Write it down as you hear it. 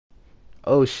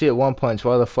Oh shit, One Punch,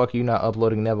 why the fuck are you not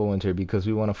uploading Neverwinter? Because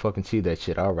we want to fucking see that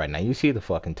shit. Alright, now you see the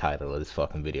fucking title of this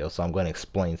fucking video, so I'm going to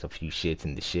explain some few shits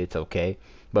in the shits, okay?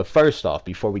 But first off,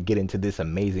 before we get into this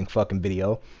amazing fucking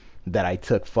video that I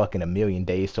took fucking a million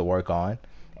days to work on,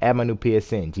 add my new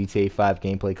PSN, GTA 5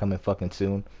 gameplay coming fucking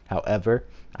soon. However,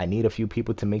 I need a few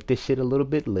people to make this shit a little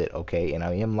bit lit, okay? And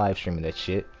I am live streaming that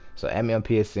shit. So add me on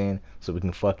PSN so we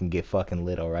can fucking get fucking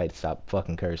lit, alright? Stop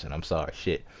fucking cursing. I'm sorry,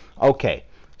 shit. Okay.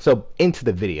 So, into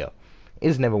the video.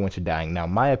 Is Neverwinter Dying? Now,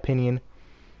 my opinion,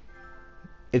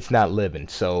 it's not living.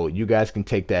 So, you guys can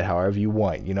take that however you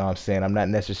want. You know what I'm saying? I'm not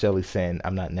necessarily saying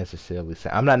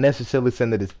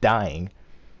that it's dying.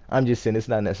 I'm just saying it's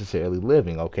not necessarily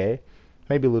living, okay?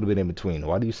 Maybe a little bit in between.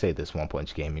 Why do you say this, One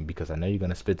Punch Gaming? Because I know you're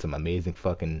going to spit some amazing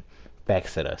fucking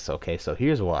facts at us, okay? So,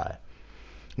 here's why.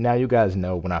 Now, you guys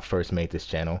know when I first made this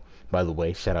channel. By the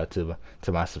way, shout out to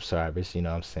my subscribers. You know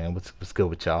what I'm saying? What's good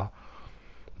with y'all?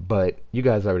 But you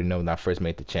guys already know when I first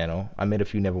made the channel, I made a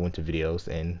few Neverwinter videos,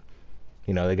 and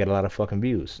you know they get a lot of fucking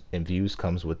views, and views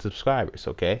comes with subscribers,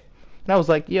 okay? And I was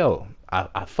like, yo, I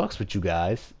fucks with you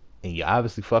guys, and you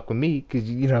obviously fuck with me, cause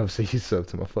you know what I'm saying, you sub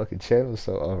to my fucking channel,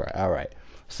 so alright.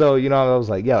 So you know I was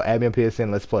like, yo, add me on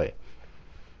PSN, let's play.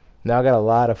 Now I got a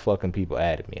lot of fucking people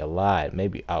added me, a lot,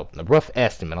 maybe a rough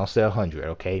estimate, I'll say 100,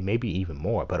 okay, maybe even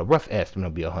more, but a rough estimate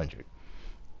will be 100.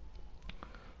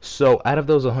 So out of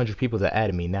those 100 people that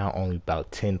added me, now only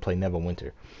about 10 play Neverwinter,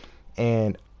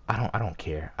 and I don't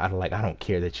care. I don't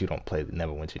care that you don't play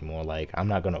Neverwinter anymore. Like I'm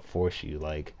not gonna force you.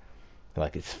 Like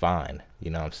it's fine. You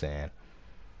know what I'm saying?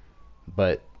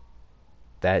 But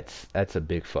that's a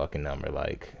big fucking number.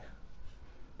 Like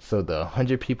so the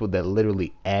 100 people that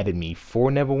literally added me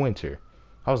for Neverwinter,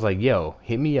 I was like, yo,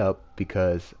 hit me up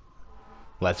because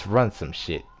let's run some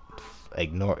shit.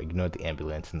 Ignore the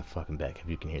ambulance in the fucking back if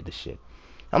you can hear the shit.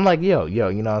 I'm like, yo,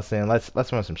 you know what I'm saying? Let's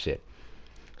run some shit.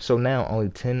 So now only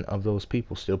 10 of those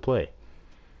people still play.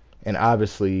 And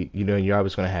obviously, you know, you're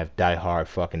always going to have die-hard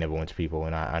fucking Neverwinter people,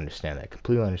 and I understand that.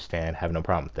 Completely understand, have no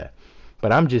problem with that.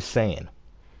 But I'm just saying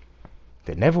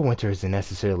that Neverwinter isn't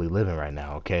necessarily living right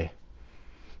now, okay?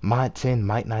 Mod 10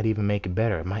 might not even make it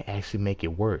better. It might actually make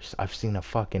it worse. I've seen a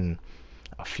few,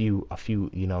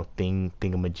 you know,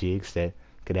 thingamajigs that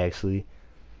could actually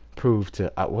prove to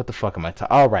what the fuck am I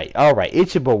talking? All right,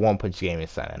 it's your boy One Punch Gaming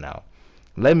signing out.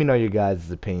 Let me know your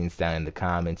guys' opinions down in the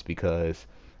comments because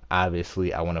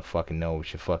obviously I want to fucking know what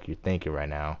the fuck you're thinking right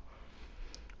now.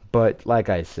 But like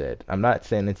I said, I'm not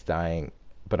saying it's dying,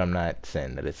 but I'm not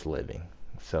saying that it's living.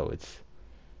 So it's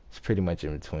pretty much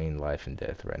in between life and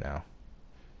death right now.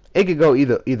 It could go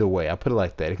either way. I'll put it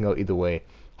like that. It can go either way.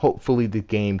 Hopefully the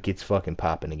game gets fucking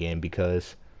popping again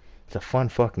because it's a fun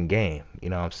fucking game. You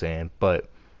know what I'm saying? But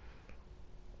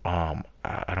I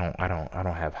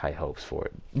don't have high hopes for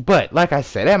it. But like I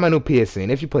said, at my new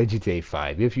PSN, if you play GTA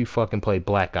 5, if you fucking play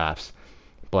Black Ops,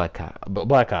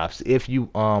 if you're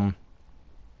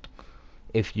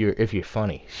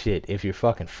funny, shit, if you're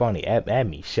fucking funny, add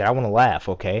me, shit, I want to laugh,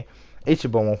 okay? It's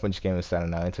your boy OnePunchGames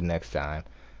signing out. Until next time,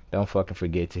 don't fucking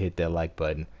forget to hit that like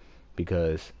button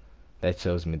because that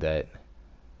shows me that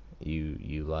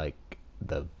you like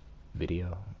the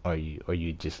video or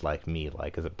you just like me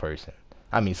like as a person.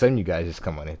 I mean, some of you guys just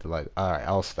come on here to like, alright,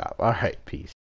 I'll stop. Alright, peace.